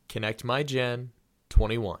Connect My Gen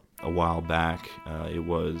 21. A while back, it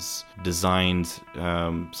was designed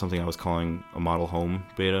something I was calling a model home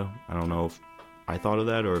beta. I don't know if I thought of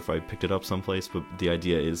that or if I picked it up someplace, but the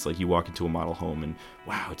idea is like you walk into a model home and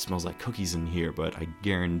wow, it smells like cookies in here, but I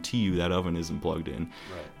guarantee you that oven isn't plugged in.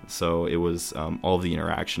 Right. So it was all of the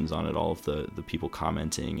interactions on it, all of the people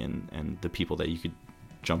commenting and the people that you could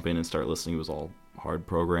jump in and start listening was all hard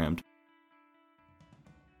programmed.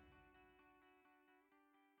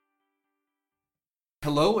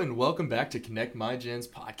 Hello and welcome back to Connect My Gen's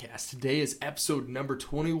podcast. Today is episode number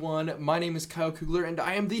 21. My name is Kyle Kugler and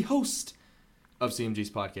I am the host of CMG's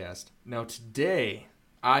podcast. Now today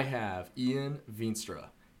I have Ian Veenstra,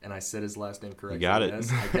 and I said his last name correctly. You got it.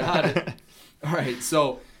 Yes, I got it. All right,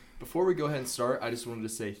 so before we go ahead and start, I just wanted to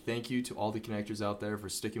say thank you to all the connectors out there for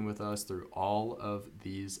sticking with us through all of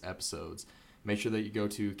these episodes. Make sure that you go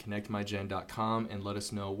to connectmygen.com and let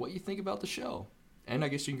us know what you think about the show. And I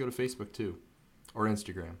guess you can go to Facebook too. Or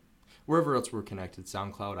Instagram, wherever else we're connected,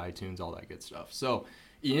 SoundCloud, iTunes, all that good stuff. So,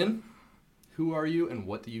 Ian, who are you and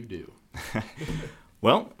what do you do?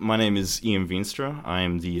 Well, my name is Ian Veenstra. I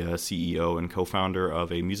am the CEO and co-founder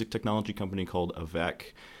of a music technology company called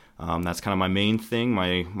Avec. That's kind of my main thing.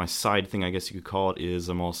 My side thing, I guess you could call it, is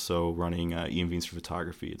I'm also running Ian Veenstra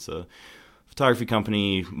Photography. It's a photography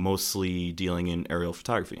company mostly dealing in aerial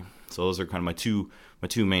photography. So those are kind of my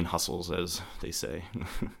two main hustles, as they say.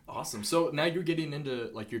 Awesome. So now you're getting into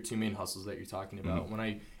like your two main hustles that you're talking about. Mm-hmm. When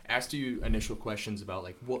I asked you initial questions about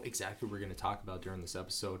like what exactly we're going to talk about during this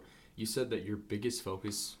episode, you said that your biggest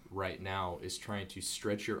focus right now is trying to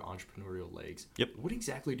stretch your entrepreneurial legs. Yep. What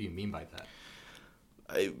exactly do you mean by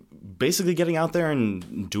that? Basically getting out there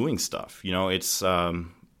and doing stuff. You know, it's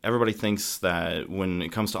everybody thinks that when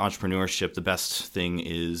it comes to entrepreneurship, the best thing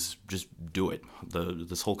is just do it.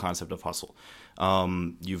 This whole concept of hustle.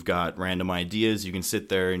 You've got random ideas. You can sit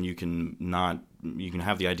there and you can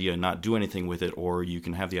have the idea and not do anything with it, or you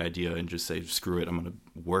can have the idea and just say, screw it, I'm going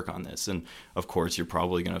to work on this. And of course, you're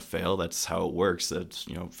probably going to fail. That's how it works. That's,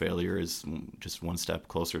 failure is just one step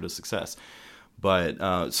closer to success.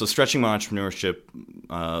 But so stretching my entrepreneurship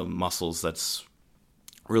muscles, that's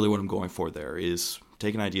really what I'm going for there, is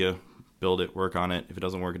take an idea, build it, work on it. If it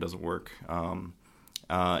doesn't work, it doesn't work.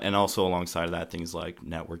 And also alongside of that, things like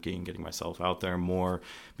networking, getting myself out there more,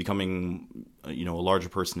 becoming, a larger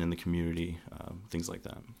person in the community, things like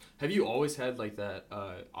that. Have you always had like that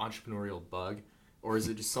entrepreneurial bug, or is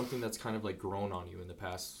it just something that's kind of like grown on you in the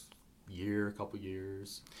past year, couple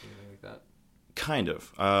years, something like that? Kind of.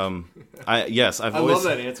 I've love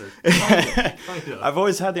that answer. Kind of. I've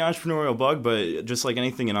always had the entrepreneurial bug, but just like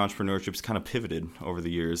anything in entrepreneurship, it's kind of pivoted over the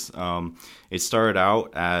years. It started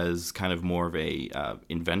out as kind of more of a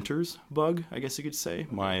inventor's bug, I guess you could say.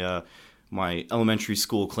 My elementary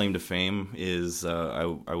school claim to fame is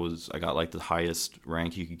I got like the highest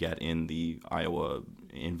rank you could get in the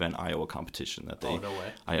Invent Iowa competition that they. Oh, no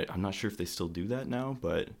way. I'm not sure if they still do that now,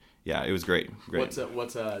 but. Yeah, it was great. What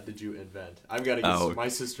did you invent? I've got to guess. My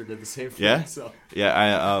sister did the same thing. Yeah? So.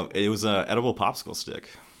 Yeah, it was an edible popsicle stick.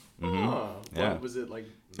 Mm-hmm. Oh, yeah. What was it like?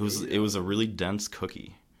 It was a really dense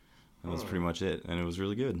cookie. That was pretty much it, and it was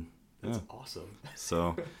really good. That's awesome.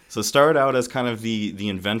 So it started out as kind of the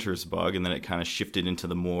inventor's bug, and then it kind of shifted into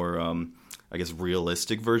the more, I guess,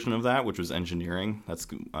 realistic version of that, which was engineering. That's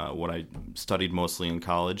what I studied mostly in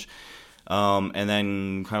college. And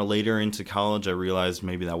then kind of later into college, I realized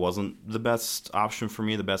maybe that wasn't the best option for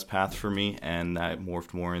me, the best path for me, and that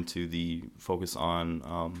morphed more into the focus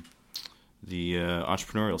on the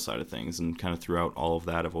entrepreneurial side of things. And kind of throughout all of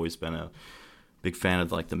that, I've always been a big fan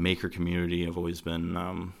of like the maker community. I've always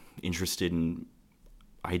been interested in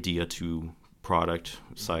idea to product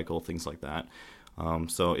cycle, things like that.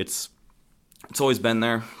 So it's always been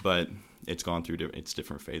there, but it's gone through its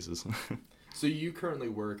different phases. So you currently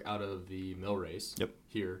work out of the mill race. Yep.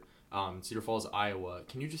 Here, Cedar Falls, Iowa.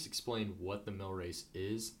 Can you just explain what the mill race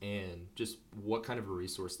is and just what kind of a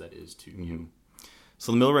resource that is to you?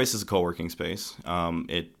 So the mill race is a co-working space.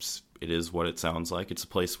 It is what it sounds like. It's a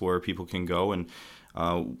place where people can go and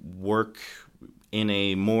work in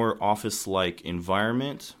a more office-like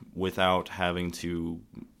environment without having to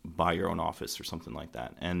buy your own office or something like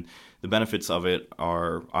that. And the benefits of it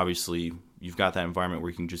are obviously you've got that environment where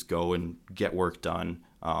you can just go and get work done,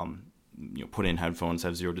 put in headphones,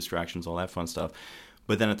 have zero distractions, all that fun stuff.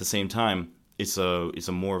 But then at the same time, it's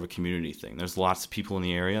a more of a community thing. There's lots of people in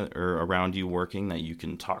the area or around you working that you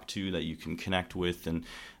can talk to, that you can connect with, and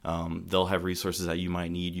they'll have resources that you might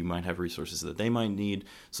need. You might have resources that they might need.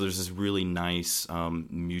 So there's this really nice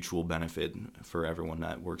mutual benefit for everyone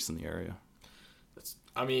that works in the area.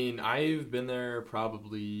 I've been there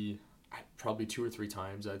probably probably 2 or 3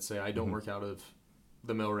 times. I'd say I don't work out of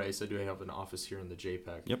the mill race. I do have an office here in the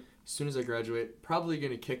JPEG. Yep. As soon as I graduate, probably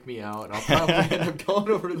going to kick me out, and I'll probably end up going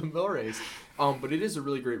over to the mill race. But it is a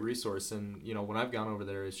really great resource, and when I've gone over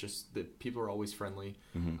there, it's just that people are always friendly.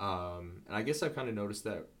 And I guess I've kind of noticed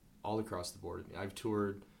that all across the board. I've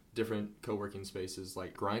toured different co-working spaces,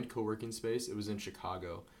 like Grind co-working space. It was in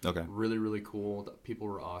Chicago. Okay. Really, really cool. The people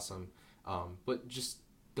were awesome. But just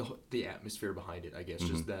the atmosphere behind it, I guess,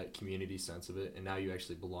 just that community sense of it, and now you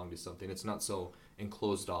actually belong to something. It's not so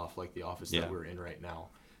enclosed off like the office that we're in right now.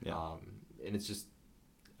 Yeah. And it's just,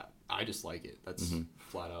 I just like it. That's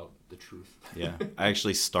flat out the truth. Yeah. I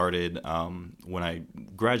actually started, when I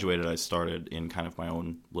graduated, I started in kind of my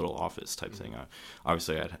own little office type thing.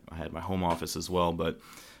 Obviously, I had my home office as well, but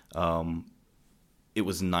it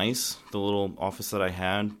was nice, the little office that I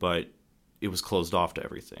had, but it was closed off to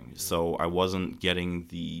everything. So I wasn't getting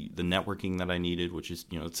the networking that I needed, which is,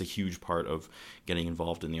 it's a huge part of getting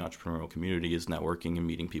involved in the entrepreneurial community is networking and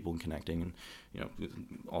meeting people and connecting, and,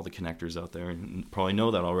 all the connectors out there and probably know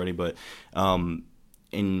that already, but,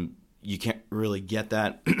 and you can't really get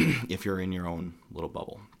that if you're in your own little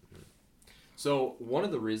bubble. So one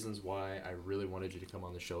of the reasons why I really wanted you to come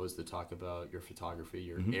on the show is to talk about your photography,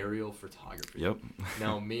 your aerial photography. Yep.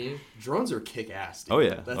 Now, drones are kick-ass. Dude. Oh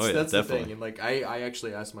yeah, that's the definitely. thing. And like I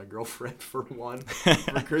actually asked my girlfriend for one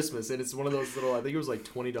for Christmas, and it's one of those little. I think it was like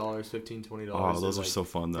 $20. Oh, those are so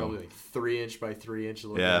fun though. Probably like 3" by 3"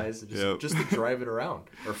 little guys, and just to drive it around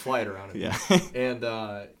or fly it around. And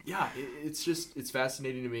it's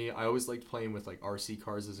fascinating to me. I always liked playing with like RC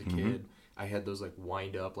cars as a kid. I had those like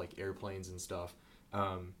wind up like airplanes and stuff.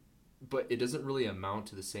 But it doesn't really amount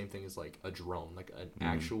to the same thing as like a drone, like an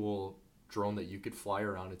actual drone that you could fly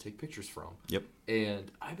around and take pictures from. Yep.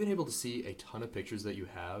 And I've been able to see a ton of pictures that you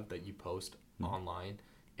have that you post online,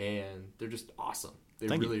 and they're just awesome. They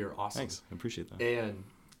really are awesome. Thanks. I appreciate that. And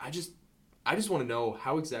I just want to know,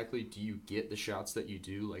 how exactly do you get the shots that you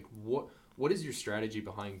do? Like what is your strategy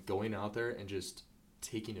behind going out there and just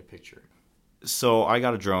taking a picture? So I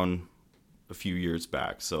got a drone a few years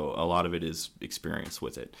back, so a lot of it is experience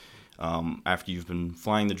with it. After you've been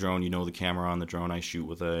flying the drone, the camera on the drone. I shoot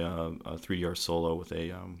with a 3DR Solo with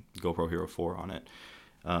a GoPro Hero 4 on it,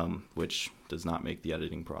 which does not make the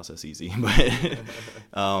editing process easy.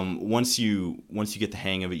 But once you get the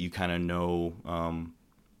hang of it, you kind of know.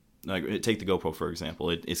 Like take the GoPro for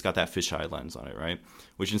example. It's got that fisheye lens on it, right?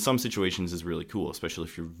 Which in some situations is really cool, especially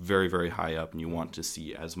if you're very, very high up and you want to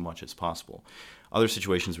see as much as possible. Other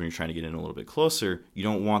situations when you're trying to get in a little bit closer, you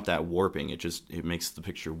don't want that warping. It makes the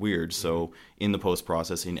picture weird. So in the post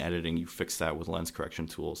process, in editing, you fix that with lens correction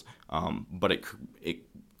tools. But it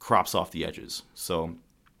crops off the edges. So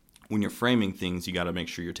when you're framing things, you got to make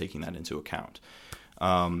sure you're taking that into account.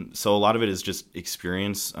 So a lot of it is just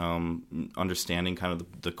experience, understanding kind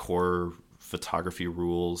of the core photography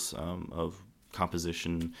rules of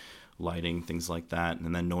composition, lighting, things like that,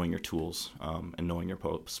 and then knowing your tools and knowing your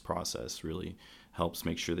post process really helps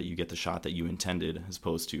make sure that you get the shot that you intended, as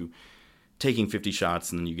opposed to taking 50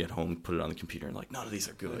 shots and then you get home, put it on the computer, and like, none of these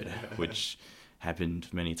are good, which happened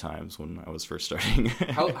many times when I was first starting.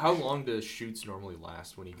 How long do shoots normally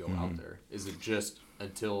last when you go out there? Is it just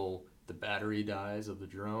until the battery dies of the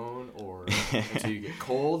drone, or until you get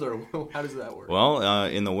cold, or how does that work? Well,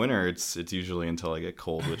 in the winter, it's usually until I get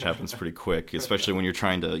cold, which happens pretty quick, especially when you're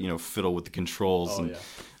trying to fiddle with the controls.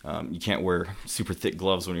 You can't wear super thick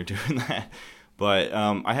gloves when you're doing that. But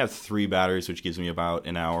I have 3 batteries, which gives me about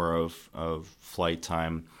an hour of flight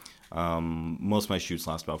time. Most of my shoots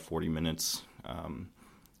last about 40 minutes,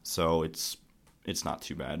 so it's not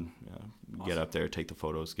too bad. Awesome. Get up there, take the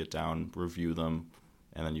photos, get down, review them.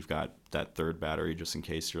 And then you've got that 3rd battery just in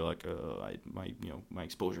case you're like, my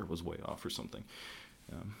exposure was way off or something.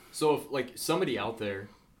 So if like somebody out there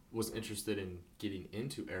was interested in getting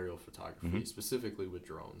into aerial photography, specifically with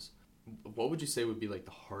drones, what would you say would be like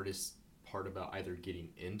the hardest part about either getting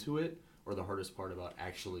into it or the hardest part about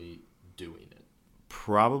actually doing it?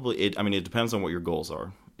 Probably, it depends on what your goals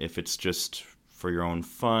are. If it's just for your own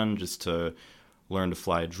fun, just to learn to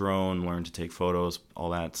fly a drone, learn to take photos, all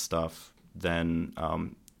that stuff, then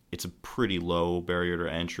it's a pretty low barrier to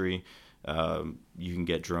entry. You can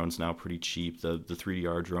get drones now pretty cheap. The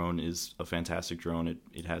 3DR drone is a fantastic drone.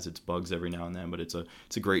 It has its bugs every now and then, but it's a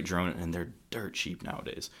great drone, and they're dirt cheap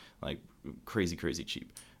nowadays, like crazy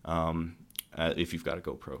cheap. If you've got a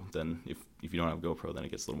GoPro, then if you don't have a GoPro, then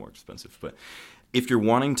it gets a little more expensive. But if you're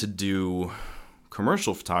wanting to do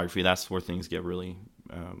commercial photography, that's where things get really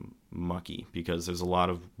mucky because there's a lot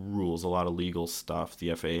of rules, a lot of legal stuff.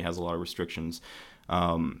 The FAA has a lot of restrictions.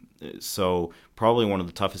 So probably one of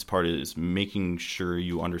the toughest part is making sure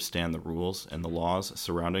you understand the rules and the laws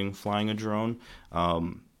surrounding flying a drone.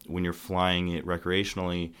 When you're flying it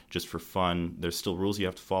recreationally, just for fun, there's still rules you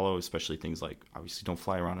have to follow, especially things like, obviously, don't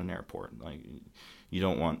fly around an airport. Like, you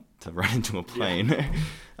don't want to run into a plane.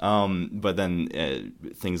 Yeah. But then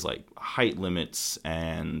things like height limits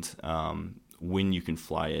and when you can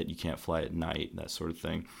fly it, you can't fly at night, that sort of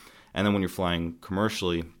thing. And then when you're flying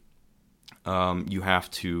commercially, you have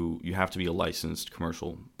to be a licensed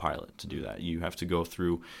commercial pilot to do that. You have to go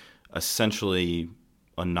through essentially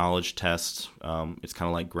a knowledge test. It's kind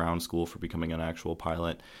of like ground school for becoming an actual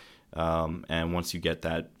pilot. And once you get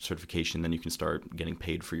that certification, then you can start getting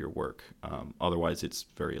paid for your work. Otherwise, it's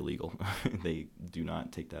very illegal. They do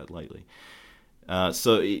not take that lightly.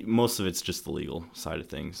 So most of it's just the legal side of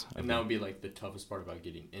things. And that would be like the toughest part about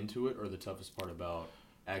getting into it, or the toughest part about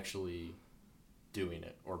actually doing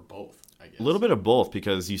it, or both, I guess? A little bit of both,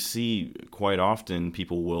 because you see quite often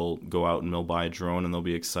people will go out and they'll buy a drone and they'll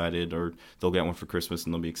be excited, or they'll get one for Christmas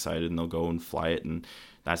and they'll be excited and they'll go and fly it, and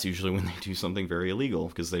that's usually when they do something very illegal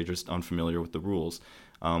because they're just unfamiliar with the rules.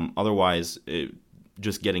 Otherwise,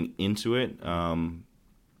 just getting into it,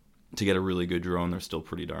 to get a really good drone, they're still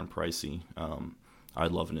pretty darn pricey.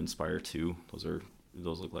 I'd love an Inspire 2.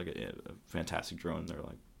 Those look like a fantastic drone. They're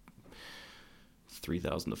like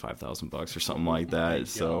 $3,000 to $5,000 or something like that.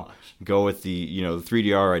 So go with the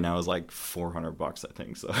 3DR right now is like $400, I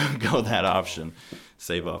think. So go that option,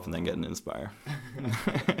 save up, and then get an Inspire.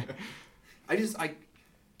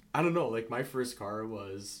 I don't know. Like, my first car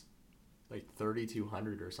was like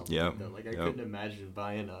 $3,200 or something like that. Like, I couldn't imagine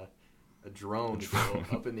buying a drone to go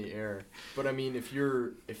up in the air. But I mean,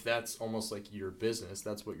 if that's almost like your business,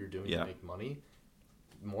 that's what you're doing to make money,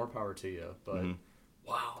 more power to you. But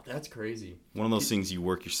wow, that's crazy. One of those things you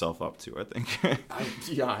work yourself up to, I think.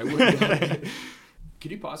 I would.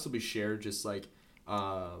 Could you possibly share just like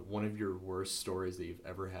one of your worst stories that you've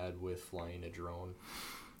ever had with flying a drone?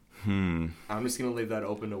 I'm just gonna leave that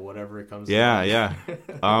open to whatever it comes. Yeah.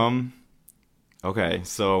 Okay,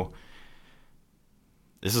 so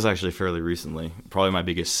this is actually fairly recently. Probably my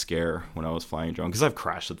biggest scare when I was flying a drone, because I've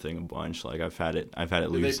crashed the thing a bunch. Like I've had it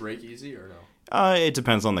lose. Do they break easy or no? It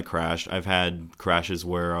depends on the crash. I've had crashes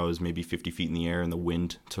where I was maybe 50 feet in the air and the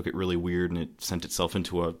wind took it really weird and it sent itself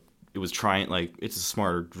into it was trying, like, it's a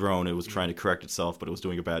smarter drone. It was trying to correct itself, but it was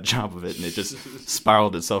doing a bad job of it, and it just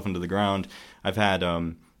spiraled itself into the ground. I've had,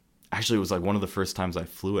 actually, it was like one of the first times I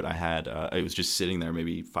flew it, it was just sitting there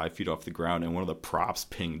maybe 5 feet off the ground, and one of the props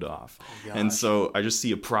pinged off. Oh, and so I just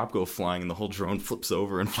see a prop go flying, and the whole drone flips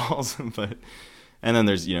over and falls. And then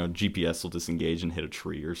there's, GPS will disengage and hit a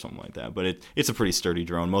tree or something like that. But it's a pretty sturdy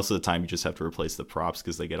drone. Most of the time, you just have to replace the props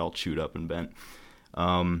because they get all chewed up and bent.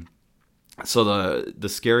 So the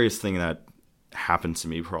scariest thing that happened to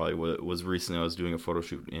me probably was recently. I was doing a photo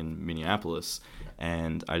shoot in Minneapolis,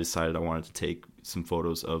 and I decided I wanted to take some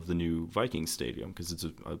photos of the new Vikings stadium because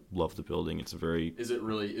I love the building. It's a very... Is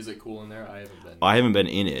it cool in there? I haven't been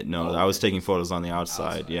in it. No, I was taking photos on the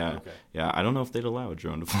outside. Yeah. Okay. Yeah. I don't know if they'd allow a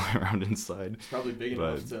drone to fly around inside. It's probably big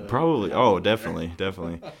enough to... Probably. Oh, definitely.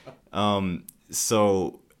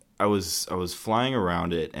 So I was flying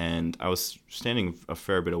around it, and I was standing a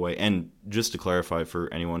fair bit away. And just to clarify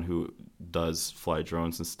for anyone who does fly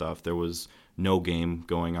drones and stuff, there was no game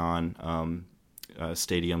going on.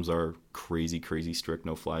 Stadiums are crazy strict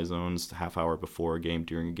no-fly zones, half hour before a game,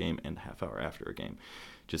 during a game, and half hour after a game,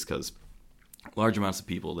 just because large amounts of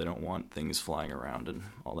people, they don't want things flying around and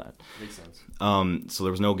all that. Makes sense. So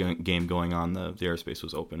there was no game going on. The airspace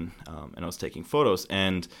was open, and I was taking photos,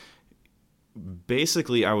 and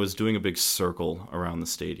basically I was doing a big circle around the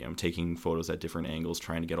stadium, taking photos at different angles,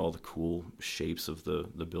 trying to get all the cool shapes of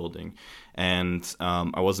the building. And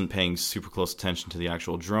I wasn't paying super close attention to the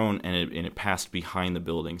actual drone, and it passed behind the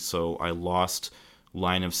building. So I lost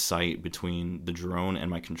line of sight between the drone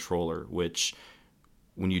and my controller, which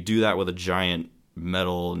when you do that with a giant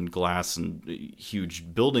metal and glass and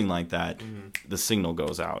huge building like that, the signal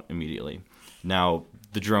goes out immediately. Now,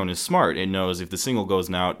 the drone is smart. It knows if the signal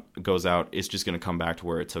goes out, it's just going to come back to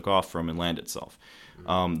where it took off from and land itself.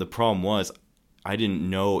 The problem was I didn't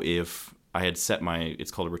know if I had set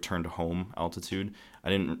it's called a return to home altitude. I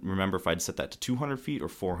didn't remember if I'd set that to 200 feet or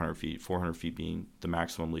 400 feet, 400 feet being the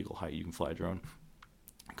maximum legal height you can fly a drone.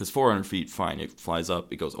 Because 400 feet, fine, it flies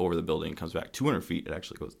up, it goes over the building, comes back 200 feet, it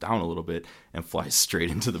actually goes down a little bit and flies straight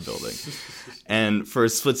into the building. And for a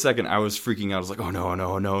split second, I was freaking out. I was like, oh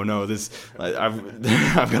no, this,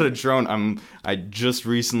 I've got a drone. I just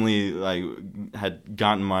recently had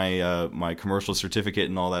gotten my my commercial certificate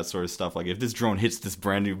and all that sort of stuff. Like, if this drone hits this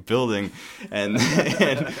brand new building and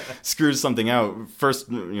screws something out, first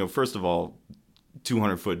of all,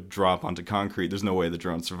 200-foot drop onto concrete, there's no way the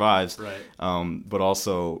drone survives. Right. But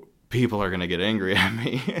also, people are going to get angry at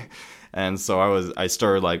me. And so I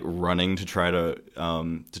started like running to try to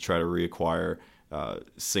reacquire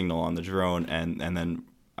signal on the drone, and then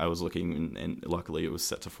I was looking, and luckily it was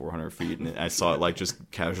set to 400 feet, and I saw it like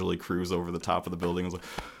just casually cruise over the top of the building. I was like,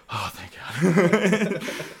 oh, thank God.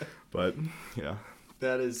 But yeah.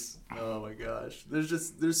 That is, oh my gosh.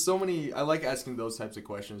 There's so many, I like asking those types of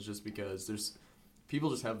questions just because people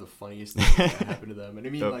just have the funniest things that happen to them. And I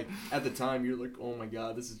mean, like, at the time, you're like, oh my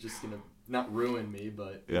God, this is just going to not ruin me,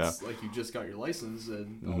 but it's like you just got your license,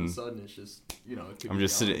 and all of a sudden it's just, it could I'm be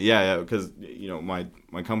just gone. sitting, because,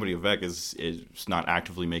 my company, Avec, is not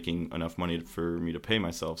actively making enough money for me to pay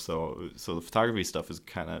myself. So the photography stuff is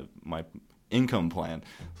kind of my income plan.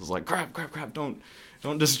 So it's like, crap,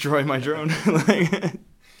 don't destroy my drone.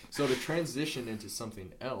 So to transition into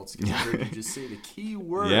something else, because I heard you just say the key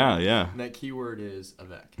word. Yeah. And that key word is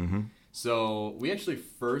Avec. Mm-hmm. So we actually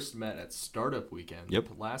first met at Startup Weekend. Yep.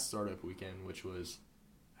 Last Startup Weekend, which was,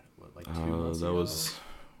 2 months that ago? was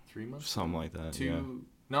 3 months? something like that. Yeah.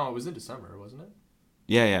 No, it was in December, wasn't it?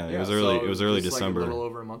 Yeah. It was early. So it was early just December. Like a little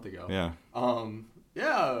over a month ago. Yeah.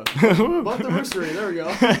 Yeah. Month anniversary. There we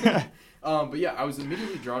go. But yeah, I was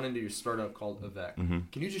immediately drawn into your startup called Avec. Mm-hmm.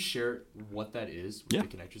 Can you just share what that is with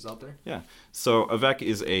the connectors out there? Yeah. So Avec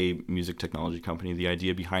is a music technology company. The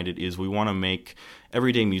idea behind it is we want to make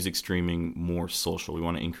everyday music streaming more social. We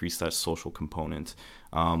want to increase that social component.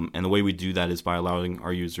 And the way we do that is by allowing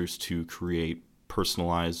our users to create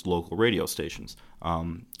personalized local radio stations.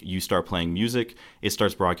 You start playing music, it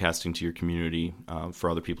starts broadcasting to your community for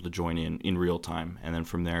other people to join in real time, and then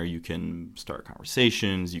from there you can start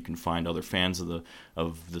conversations. You can find other fans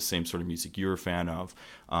of the same sort of music you're a fan of,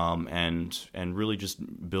 and really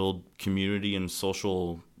just build community and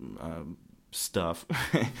social stuff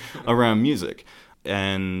around music.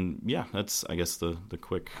 And yeah, that's, I guess, the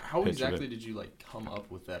quick. How exactly did you come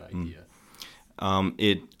up with that idea?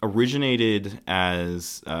 It originated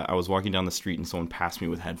as I was walking down the street and someone passed me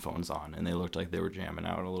with headphones on, and they looked like they were jamming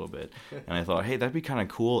out a little bit. And I thought, hey, that'd be kind of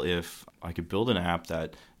cool if I could build an app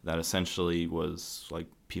that essentially was like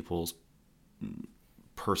people's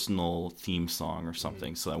personal theme song or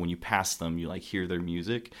something, so that when you pass them, you hear their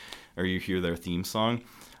music or you hear their theme song.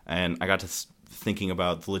 And I got to thinking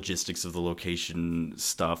about the logistics of the location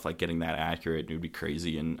stuff, like getting that accurate. It would be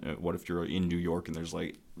crazy. And what if you're in New York and there's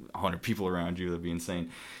 100 people around you? That'd be insane.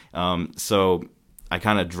 So I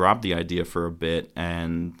kind of dropped the idea for a bit,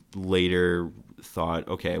 and later thought,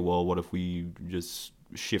 okay, well, what if we just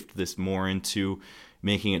shift this more into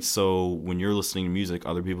making it so when you're listening to music,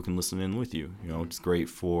 other people can listen in with you. It's great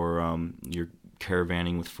for you're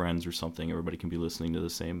caravanning with friends or something. Everybody can be listening to the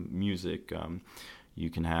same music. You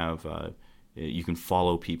can have you can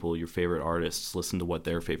follow people, your favorite artists, listen to what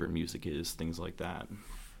their favorite music is, things like that.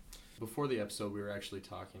 Before the episode, we were actually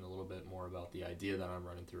talking a little bit more about the idea that I'm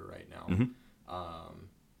running through right now,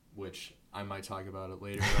 which I might talk about it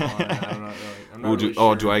later on. I'm not really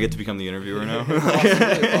sure. Do I get to become the interviewer now?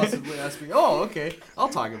 possibly ask me. Oh, okay, I'll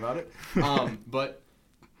talk about it. But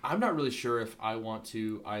I'm not really sure if I want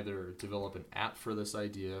to either develop an app for this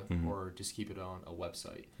idea or just keep it on a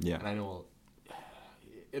website. Yeah. And I know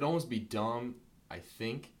it'd almost be dumb, I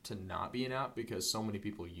think, to not be an app because so many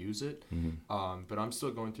people use it. But I'm still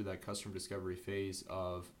going through that customer discovery phase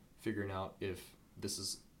of figuring out if this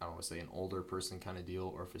is, I don't want to say an older person kind of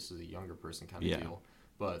deal or if this is a younger person kind of deal.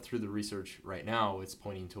 But through the research right now, it's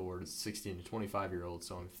pointing towards 16 to 25-year-olds.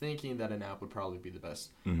 So I'm thinking that an app would probably be the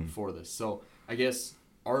best for this. So I guess,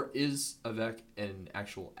 is Avec an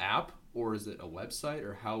actual app or is it a website,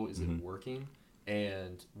 or how is it working?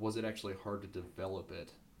 And was it actually hard to develop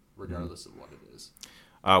it regardless of what it is?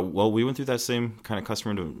 Well, we went through that same kind of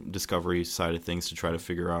customer discovery side of things to try to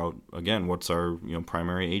figure out, again, what's our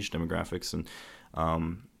primary age demographics,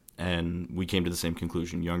 and we came to the same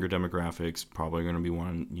conclusion. Younger demographics probably going to be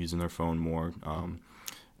one using their phone more,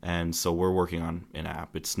 and so we're working on an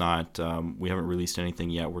app. It's not we haven't released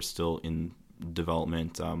anything yet. We're still in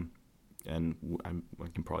development, and I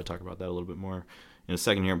can probably talk about that a little bit more in a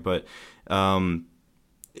second here, but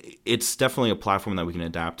it's definitely a platform that we can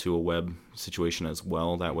adapt to a web situation as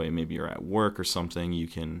well. That way, maybe you're at work or something, you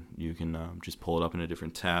can just pull it up in a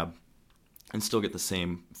different tab and still get the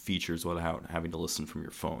same features without having to listen from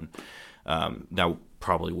your phone. That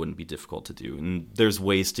probably wouldn't be difficult to do. And there's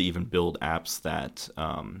ways to even build apps that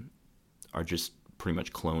are just pretty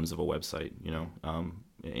much clones of a website.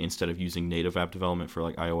 Instead of using native app development for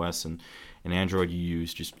like iOS and Android, you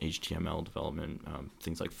use just HTML development,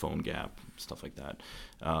 things like PhoneGap, stuff like that.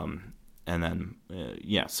 And then,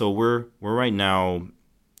 so we're right now,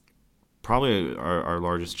 probably our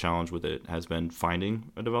largest challenge with it has been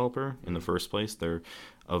finding a developer in the first place. They're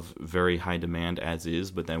of very high demand as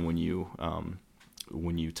is, but then when you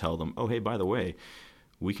tell them, oh, hey, by the way,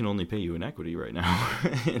 we can only pay you in equity right now.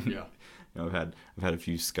 And, I've had a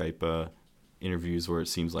few Skype interviews where it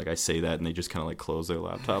seems like I say that and they just kind of like close their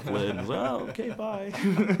laptop lid and like, oh, okay, bye.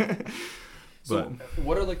 So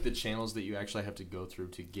what are like the channels that you actually have to go through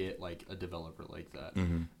to get like a developer like that?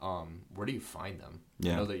 Where do you find them?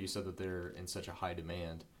 I know that you said that they're in such a high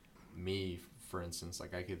demand. Me, for instance,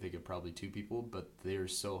 like I could think of probably 2 people, but they're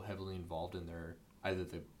so heavily involved in either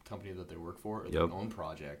the company that they work for or their own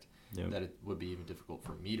project that it would be even difficult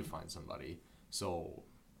for me to find somebody. So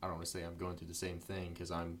I don't want to say I'm going through the same thing because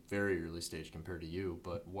I'm very early stage compared to you,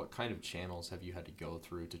 but what kind of channels have you had to go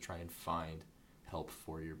through to try and find help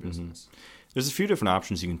for your business? There's a few different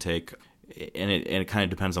options you can take, and it kind of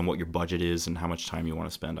depends on what your budget is and how much time you want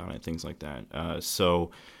to spend on it, things like that. So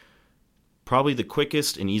probably the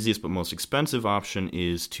quickest and easiest but most expensive option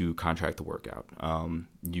is to contract the work out.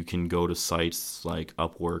 You can go to sites like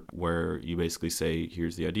Upwork where you basically say,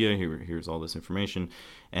 here's the idea, here's all this information,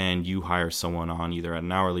 and you hire someone on either at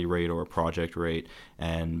an hourly rate or a project rate,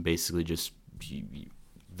 and basically just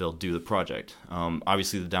they'll do the project.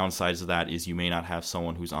 Obviously, the downsides of that is you may not have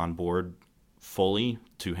someone who's on board fully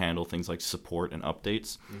to handle things like support and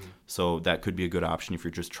updates. So that could be a good option if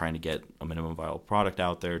you're just trying to get a minimum viable product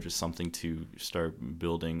out there, just something to start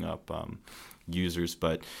building up users.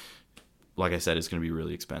 But like I said, it's going to be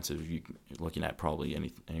really expensive. You're looking at probably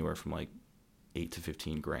anywhere from like $8,000 to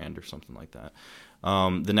 $15,000 or something like that.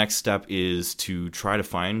 The next step is to try to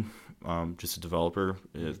find just a developer,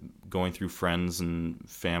 going through friends and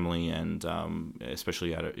family, and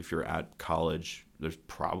especially if you're at college, there's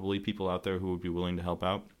probably people out there who would be willing to help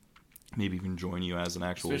out. Maybe even join you as an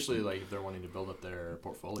actual... Especially like if they're wanting to build up their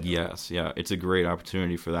portfolio. Yes, yeah. It's a great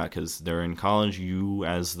opportunity for that because they're in college. You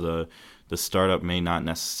as the startup may not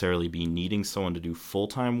necessarily be needing someone to do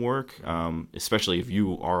full-time work, especially if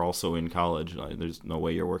you are also in college. There's no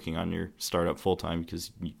way you're working on your startup full-time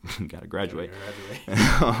because you got to graduate.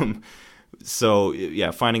 So,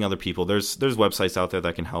 yeah, finding other people. There's websites out there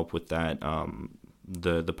that can help with that.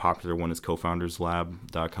 The popular one is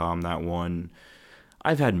cofounderslab.com. That one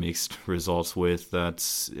I've had mixed results with.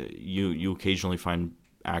 That's you occasionally find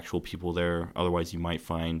actual people there. Otherwise, you might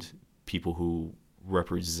find people who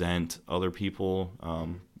represent other people,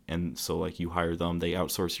 and so like you hire them, they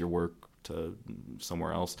outsource your work to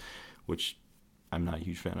somewhere else, which I'm not a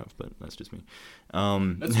huge fan of, but that's just me.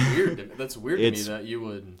 That's weird. That's weird to me that you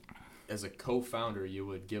would, as a co-founder, you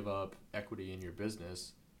would give up equity in your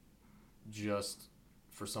business just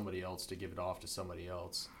for somebody else to give it off to somebody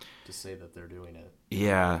else to say that they're doing it.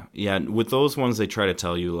 Yeah. With those ones, they try to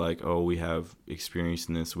tell you like, oh, we have experience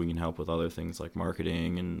in this, we can help with other things like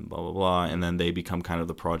marketing and blah blah blah, and then they become kind of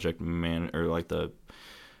the project man or like the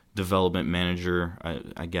development manager,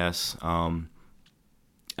 I guess. I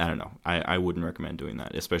don't know. I wouldn't recommend doing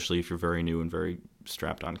that, especially if you're very new and very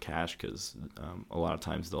strapped on cash, because a lot of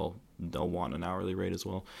times they'll want an hourly rate as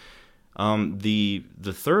well. The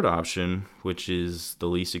third option, which is the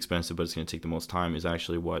least expensive but it's going to take the most time, is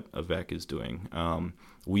actually what Avec is doing.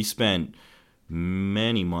 We spent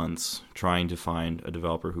many months trying to find a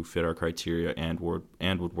developer who fit our criteria and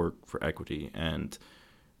would work for equity, and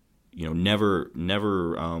never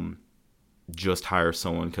just hire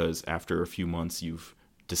someone because after a few months you've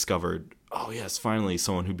discovered, oh yes, finally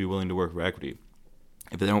someone who'd be willing to work for equity.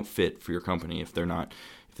 If they don't fit for your company, if they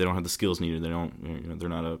don't have the skills needed, they're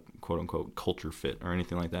not a quote unquote culture fit or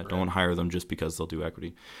anything like that. Right. Don't hire them just because they'll do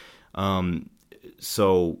equity.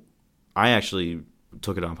 So I actually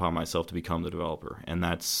took it upon myself to become the developer, and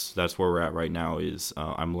that's where we're at right now. Is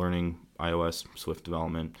I'm learning iOS Swift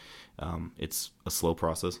development. It's a slow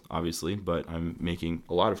process, obviously, but I'm making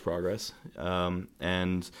a lot of progress,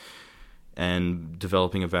 and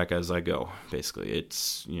developing Avec as I go. Basically,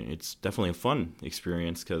 it's definitely a fun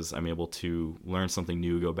experience because I'm able to learn something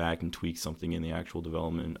new, go back and tweak something in the actual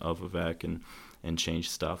development of Avec, and change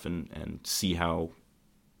stuff and see how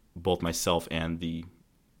both myself and the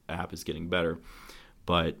app is getting better.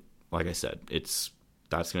 But like I said,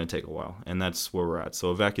 that's going to take a while, and that's where we're at.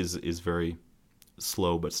 So Avec is very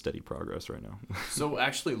slow but steady progress right now. So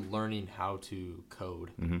actually learning how to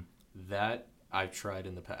code, That I've tried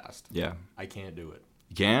in the past. Yeah. I can't do it.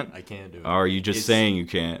 You can't? I can't do it. Or are you just saying you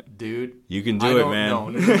can't? Dude. You can do it,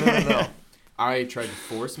 man. No. I tried to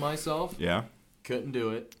force myself. Yeah. Couldn't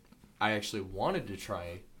do it. I actually wanted to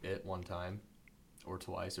try it one time or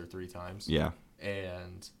twice or 3 times. Yeah.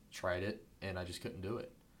 And tried it, and I just couldn't do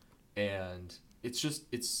it. And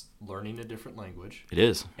it's learning a different language. It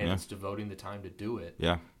is. And it's devoting the time to do it.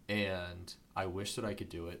 Yeah. And I wish that I could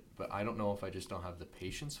do it, but I don't know if I just don't have the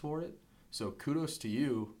patience for it. So kudos to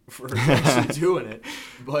you for actually doing it.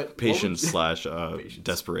 But patience slash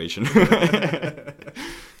desperation.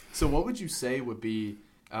 So what would you say would be,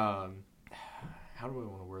 how do I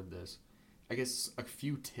want to word this? I guess a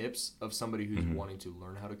few tips of somebody who's wanting to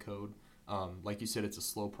learn how to code. Like you said, it's a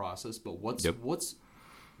slow process, but what's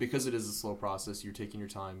because it is a slow process, you're taking your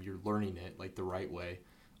time, you're learning it like the right way.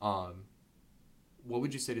 What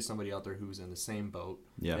would you say to somebody out there who's in the same boat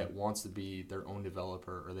that wants to be their own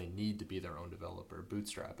developer, or they need to be their own developer,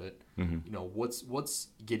 bootstrap it? You know, what's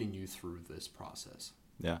getting you through this process?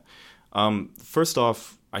 Yeah. First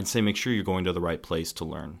off, I'd say make sure you're going to the right place to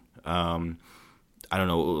learn. I don't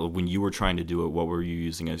know, when you were trying to do it, what were you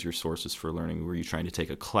using as your sources for learning? Were you trying to take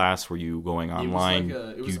a class? Were you going online?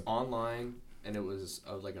 It was online, and it was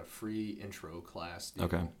like a free intro class deal.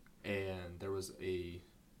 Okay. And there was a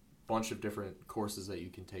bunch of different courses that you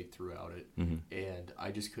can take throughout it. And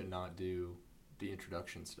I just could not do the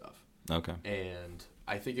introduction stuff. Okay. And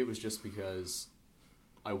I think it was just because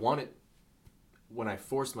I wanted, when I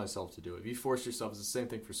forced myself to do it, if you force yourself, it's the same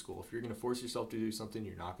thing for school. If you're going to force yourself to do something,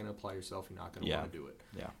 you're not going to apply yourself, you're not going to want to do it.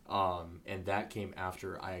 Yeah. And that came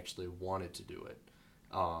after I actually wanted to do it.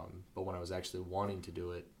 But when I was actually wanting to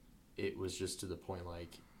do it, it was just to the point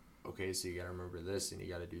like, okay, so you got to remember this and you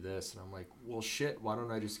got to do this. And I'm like, well, shit, why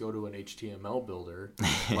don't I just go to an HTML builder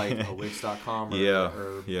like a Wix.com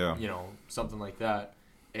or, you know, something like that,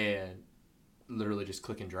 and literally just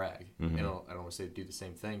click and drag. And I don't want to say do the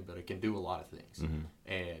same thing, but it can do a lot of things.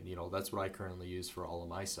 And, you know, that's what I currently use for all of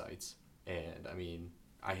my sites. And, I mean,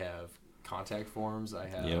 I have contact forms. I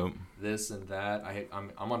have this and that.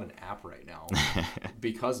 I'm on an app right now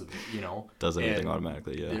because of it, you know. Does everything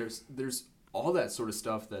automatically, yeah. There's all that sort of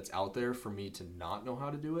stuff that's out there for me to not know how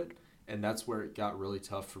to do it, and that's where it got really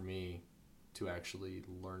tough for me to actually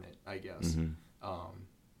learn it, I guess.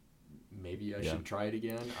 Maybe I should try it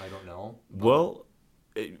again. I don't know. Well,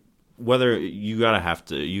 whether you gotta have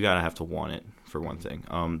to want it, for one thing.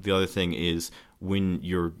 The other thing is, when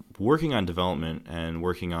you're working on development and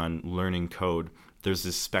working on learning code, there's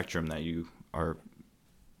this spectrum that you are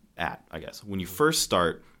at, I guess. When you first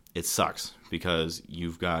start, it sucks because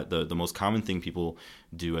you've got the most common thing people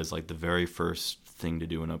do as like the very first thing to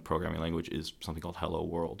do in a programming language is something called hello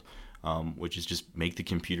world, which is just make the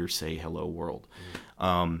computer say hello world.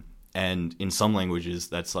 And in some languages,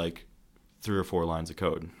 that's like 3 or 4 lines of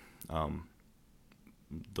code.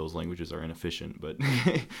 Those languages are inefficient, but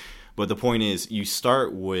but the point is, you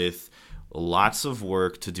start with lots of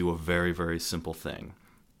work to do a very, very simple thing,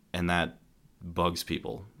 and that bugs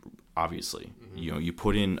people, obviously. You know, you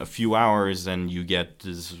put in a few hours and you get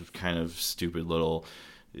this kind of stupid little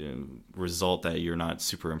result that you're not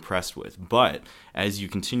super impressed with. But as you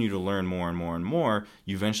continue to learn more and more and more,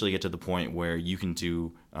 you eventually get to the point where you can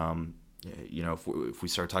do, you know, if we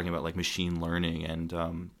start talking about like machine learning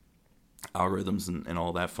and algorithms and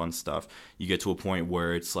all that fun stuff, you get to a point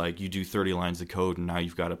where it's like you do 30 lines of code and now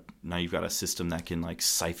you've got a system that can like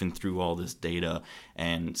siphon through all this data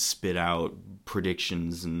and spit out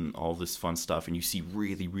predictions and all this fun stuff, and you see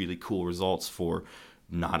really, really cool results for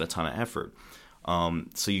not a ton of effort.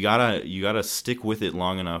 So you gotta stick with it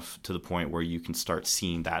long enough to the point where you can start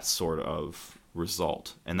seeing that sort of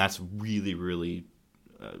result, and that's really, really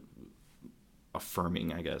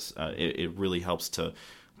affirming, I guess. It really helps to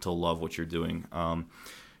love what you're doing.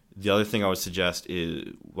 The other thing I would suggest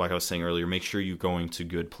is, like I was saying earlier, make sure you're going to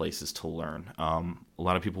good places to learn. A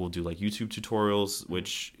lot of people will do like YouTube tutorials,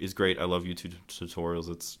 which is great. I love YouTube tutorials.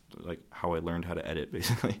 It's like how I learned how to edit,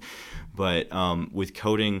 basically. But with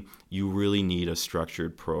coding, you really need a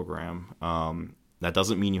structured program. That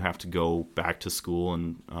doesn't mean you have to go back to school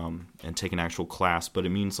and take an actual class, but it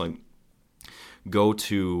means like go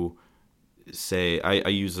to, say, I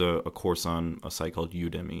use a course on a site called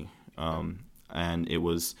Udemy, and it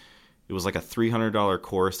was like a $300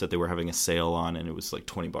 course that they were having a sale on, and it was like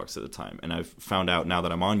 $20 at the time. And I've found out now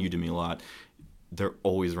that I'm on Udemy a lot, they're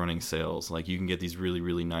always running sales. Like you can get these really,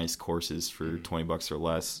 really nice courses for $20 or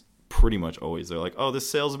less, pretty much always. They're like, oh, this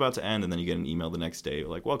sale's about to end, and then you get an email the next day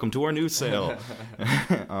like, welcome to our new sale.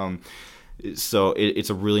 So it's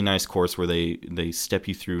a really nice course where they step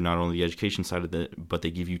you through not only the education side of it, but they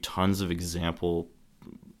give you tons of example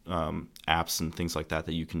apps and things like that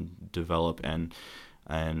you can develop and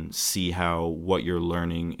see how what you're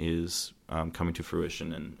learning is coming to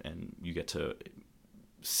fruition, and you get to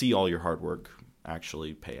see all your hard work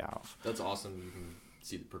actually pay off. That's awesome. You can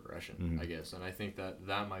see the progression, Mm-hmm. I guess. And I think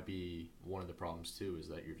that might be one of the problems too, is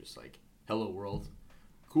that you're just like, hello world,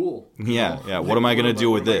 cool. Yeah, know? yeah. Like, What am I going to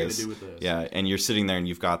do what with am I gonna this? do with this? Yeah, and you're sitting there and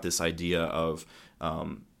you've got this idea of,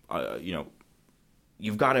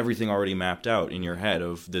 you've got everything already mapped out in your head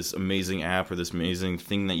of this amazing app or this amazing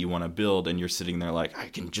thing that you want to build, and you're sitting there like, I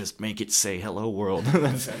can just make it say hello world.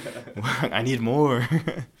 I need more.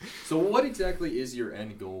 So what exactly is your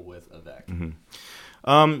end goal with Avec?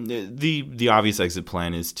 The obvious exit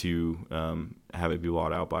plan is to have it be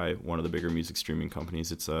bought out by one of the bigger music streaming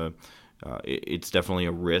companies. It's definitely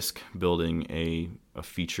a risk building a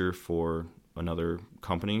feature for another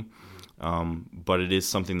company. But it is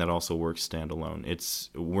something that also works standalone.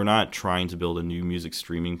 We're not trying to build a new music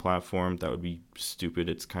streaming platform. That would be stupid.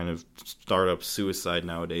 It's kind of startup suicide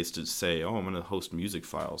nowadays to say, oh, I'm going to host music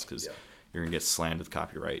files, because you're going to get slammed with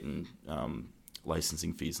copyright and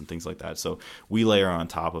licensing fees and things like that. So we layer on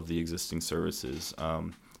top of the existing services.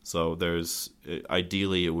 So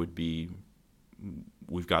ideally it would be,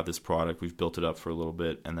 we've got this product, we've built it up for a little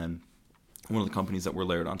bit, and then one of the companies that we're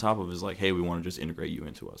layered on top of is like, hey, we want to just integrate you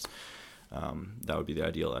into us. That would be the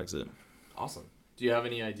ideal exit. Awesome. Do you have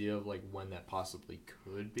any idea of like when that possibly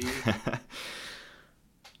could be?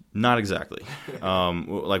 Not exactly.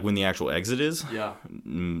 Like when the actual exit is? Yeah.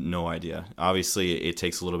 No idea. Obviously, it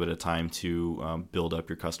takes a little bit of time to build up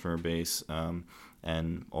your customer base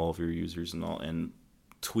and all of your users and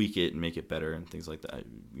tweak it and make it better and things like that.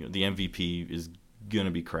 The MVP is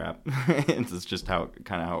gonna be crap. It's just how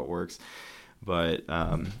it works. But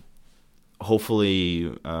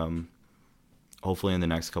hopefully in the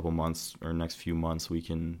next couple months or next few months, we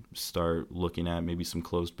can start looking at maybe some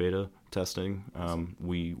closed beta testing.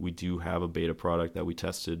 We do have a beta product that we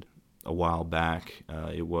tested a while back.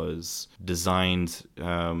 It was designed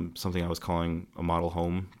something I was calling a model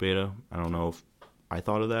home beta. I don't know if I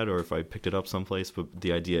thought of that or if I picked it up someplace, but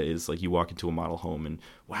the idea is like you walk into a model home and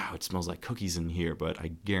wow, it smells like cookies in here, but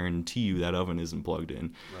I guarantee you that oven isn't plugged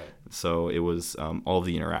in. Right. So it was all of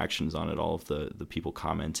the interactions on it, all of the people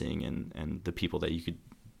commenting and the people that you could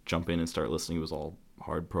jump in and start listening. It was all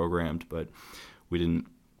hard programmed, but we didn't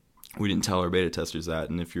tell our beta testers that.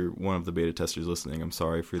 And if you're one of the beta testers listening, I'm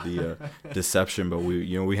sorry for the deception, but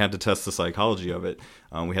we had to test the psychology of it.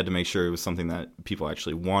 We had to make sure it was something that people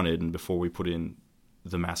actually wanted, and before we put in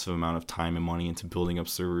the massive amount of time and money into building up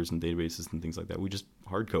servers and databases and things like that, we just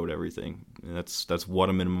hard code everything. And that's what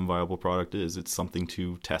a minimum viable product is. It's something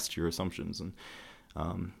to test your assumptions, and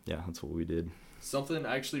that's what we did. Something,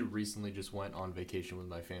 I actually recently just went on vacation with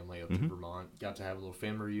my family up to Vermont. Got to have a little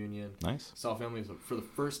family reunion. Nice. Saw family for the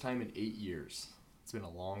first time in 8 years. It's been a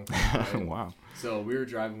long time. Right? Wow. So we were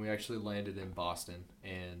driving. We actually landed in Boston,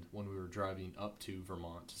 and when we were driving up to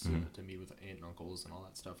Vermont to meet with aunt and uncles and all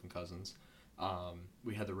that stuff and cousins,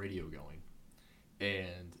 we had the radio going,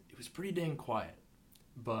 and it was pretty dang quiet.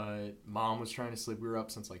 But Mom was trying to sleep. We were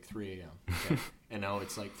up since like 3 a.m. Okay? And now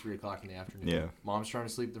it's like 3 o'clock in the afternoon. Yeah. Mom's trying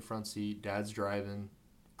to sleep in the front seat. Dad's driving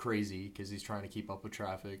crazy because he's trying to keep up with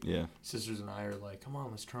traffic. Yeah. Sisters and I are like, come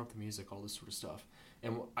on, let's turn up the music, all this sort of stuff.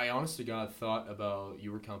 And I honest to God thought about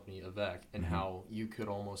your company, Avec, and how you could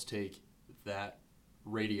almost take that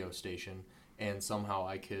radio station and somehow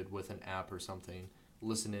I could, with an app or something,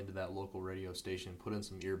 listen into that local radio station, put in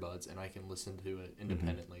some earbuds, and I can listen to it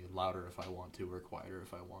independently, louder if I want to or quieter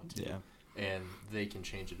if I want to. Yeah. And they can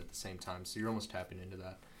change it at the same time. So you're almost tapping into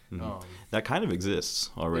that. That kind of exists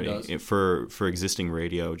already. It does. For existing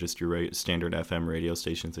radio, just your standard FM radio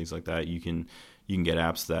station, things like that. You can get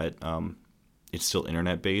apps that it's still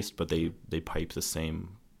internet based, but they pipe the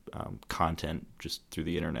same content just through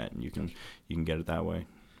the internet, and you can get it that way.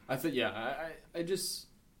 I think I just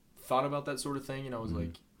thought about that sort of thing, and I was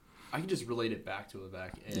like, I can just relate it back to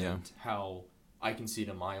Avec and how I can see it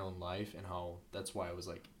in my own life, and how that's why I was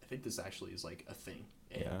like, I think this actually is like a thing,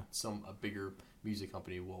 and a bigger music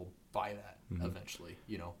company will buy that eventually,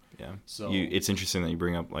 Yeah. So it's interesting that you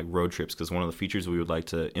bring up like road trips, because one of the features we would like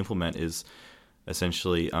to implement is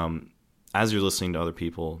essentially as you're listening to other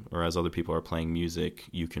people or as other people are playing music,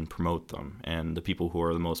 you can promote them, and the people who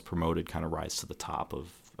are the most promoted kind of rise to the top of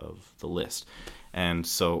the list. And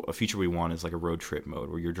so a feature we want is like a road trip mode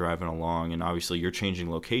where you're driving along, and obviously you're changing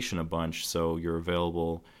location a bunch, so your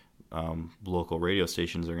available local radio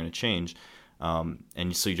stations are going to change.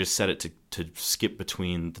 And so you just set it to skip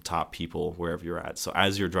between the top people wherever you're at. So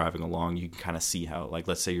as you're driving along, you can kind of see how, like,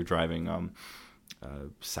 let's say you're driving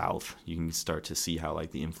south, you can start to see how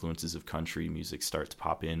like the influences of country music start to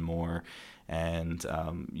pop in more, and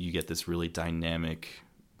you get this really dynamic,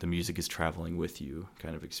 the music is traveling with you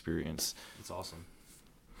kind of experience. It's awesome.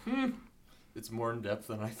 It's more in depth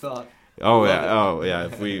than I thought. Oh yeah.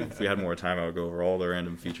 If we had more time, I would go over all the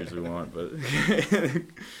random features we want. But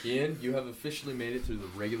Ian, you have officially made it through the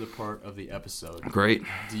regular part of the episode. Great.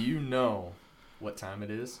 Do you know what time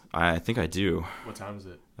it is? I think I do. What time is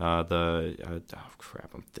it? Crap,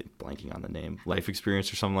 I'm blanking on the name. Life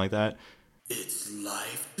Experience or something like that. It's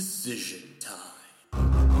life decision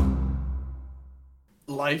time.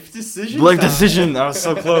 Life decision. Life decision. I was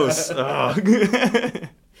so close.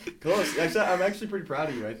 Close. Actually, I'm actually pretty proud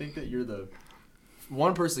of you. I think that you're the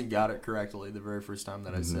one person got it correctly the very first time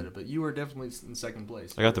that I said it, but you were definitely in second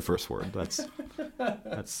place. I got the first word. That's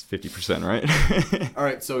 50%, right? All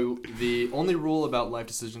right. So the only rule about life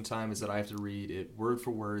decision time is that I have to read it word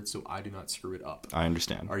for word, so I do not screw it up. I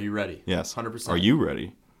understand. Are you ready? Yes. 100%. Are you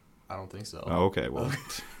ready? I don't think so. Oh, okay. Well,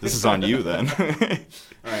 this is on you then.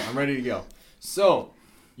 All right. I'm ready to go. So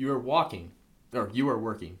you are working.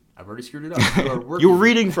 I've already screwed it up. You are working. You're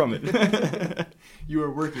reading from it. You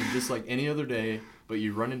are working just like any other day, but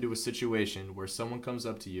you run into a situation where someone comes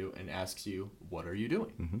up to you and asks you, "What are you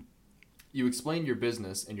doing?" Mm-hmm. You explain your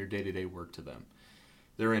business and your day-to-day work to them.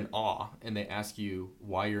 They're in awe, and they ask you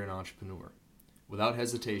why you're an entrepreneur. Without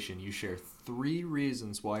hesitation, you share 3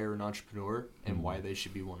 reasons why you're an entrepreneur and why they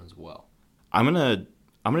should be one as well. I'm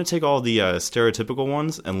gonna take all the stereotypical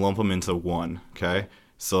ones and lump them into one. Okay,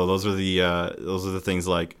 so those are the things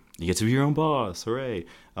like you get to be your own boss, hooray!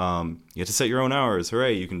 You get to set your own hours,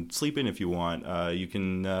 hooray! You can sleep in if you want. You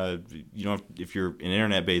can if you're an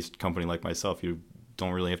internet-based company like myself, you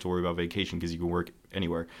don't really have to worry about vacation because you can work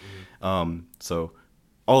anywhere. Mm-hmm. So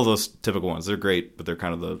all of those typical ones, they're great, but they're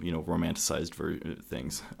kind of the romanticized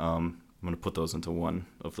things. I'm gonna put those into one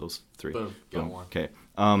of those 3. Boom. Go on. Okay.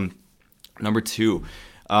 Number 2,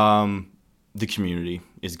 the community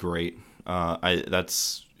is great.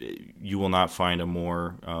 You will not find a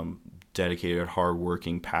more dedicated,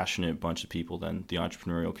 hardworking, passionate bunch of people than the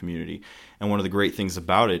entrepreneurial community. And one of the great things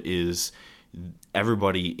about it is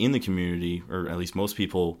everybody in the community, or at least most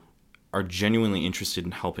people, are genuinely interested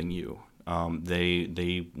in helping you.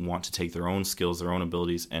 They want to take their own skills, their own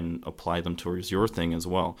abilities, and apply them towards your thing as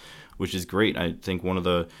well, which is great. I think one of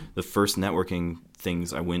the first networking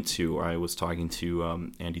things I went to, I was talking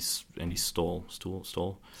to Andy Stoll,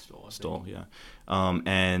 yeah,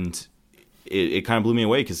 and it kind of blew me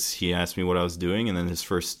away because he asked me what I was doing, and then his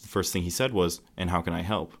first thing he said was, "And how can I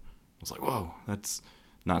help?" I was like, "Whoa, that's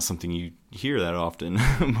not something you hear that often,"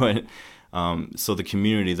 but. So the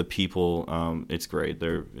community, the people, it's great.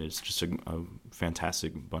 It's just a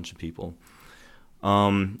fantastic bunch of people.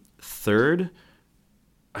 Third,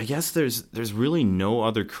 I guess there's really no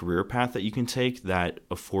other career path that you can take that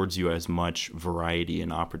affords you as much variety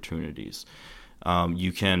and opportunities.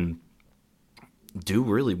 You can do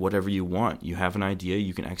really whatever you want. You have an idea,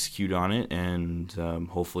 you can execute on it, and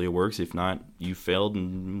hopefully it works. If not, you failed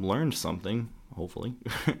and learned something. Hopefully.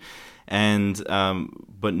 And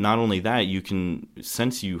but not only that, you can,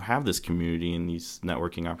 since you have this community and these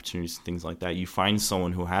networking opportunities and things like that, you find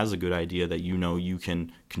someone who has a good idea that you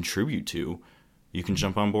can contribute to, you can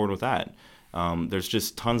jump on board with that. There's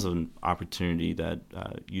just tons of opportunity that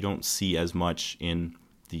you don't see as much in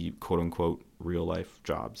the quote-unquote real-life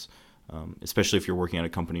jobs, especially if you're working at a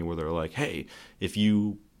company where they're like, hey, if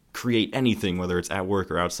you create anything, whether it's at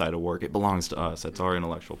work or outside of work, it belongs to us. That's our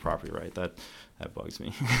intellectual property right. That bugs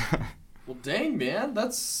me. Well, dang, man.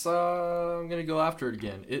 That's I'm going to go after it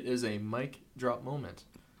again. It is a mic drop moment.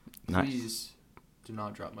 Please Nice. do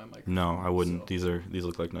not drop my microphone. No, I wouldn't. So. These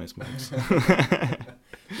look like nice mics.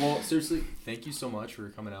 Well, seriously, thank you so much for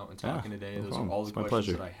coming out and talking today. No Those problem. are all the It's my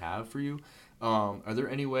questions pleasure. that I have for you. Are there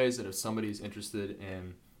any ways that if somebody's interested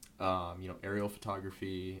in aerial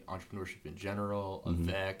photography, entrepreneurship in general, a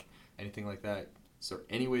VEC, anything like that, is there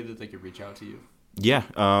any way that they could reach out to you? Yeah,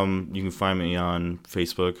 you can find me on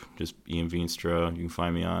Facebook, just Ian Veenstra. You can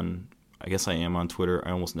find me on, I guess I am on Twitter.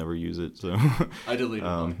 I almost never use it, so. I deleted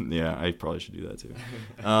mine. Yeah, I probably should do that too.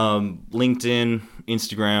 LinkedIn,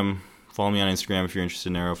 Instagram. Follow me on Instagram if you're interested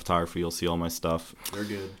in aerial photography. You'll see all my stuff. They're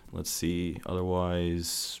good. Let's see.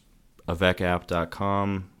 Otherwise,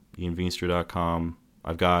 avecapp.com, ianveenstra.com.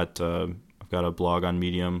 I've got a blog on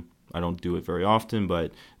Medium. I don't do it very often,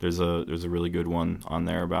 but there's a really good one on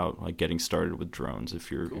there about like getting started with drones. If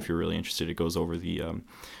you're really interested, it goes over the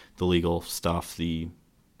legal stuff, the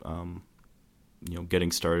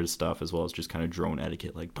getting started stuff, as well as just kind of drone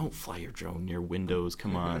etiquette. Like, don't fly your drone near windows.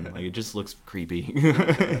 Come on, like it just looks creepy.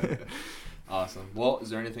 Awesome. Well, is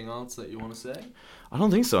there anything else that you want to say? I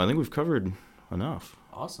don't think so. I think we've covered enough.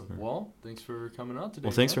 Awesome. Well, thanks for coming out today.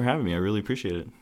 Well, thanks man. for having me. I really appreciate it.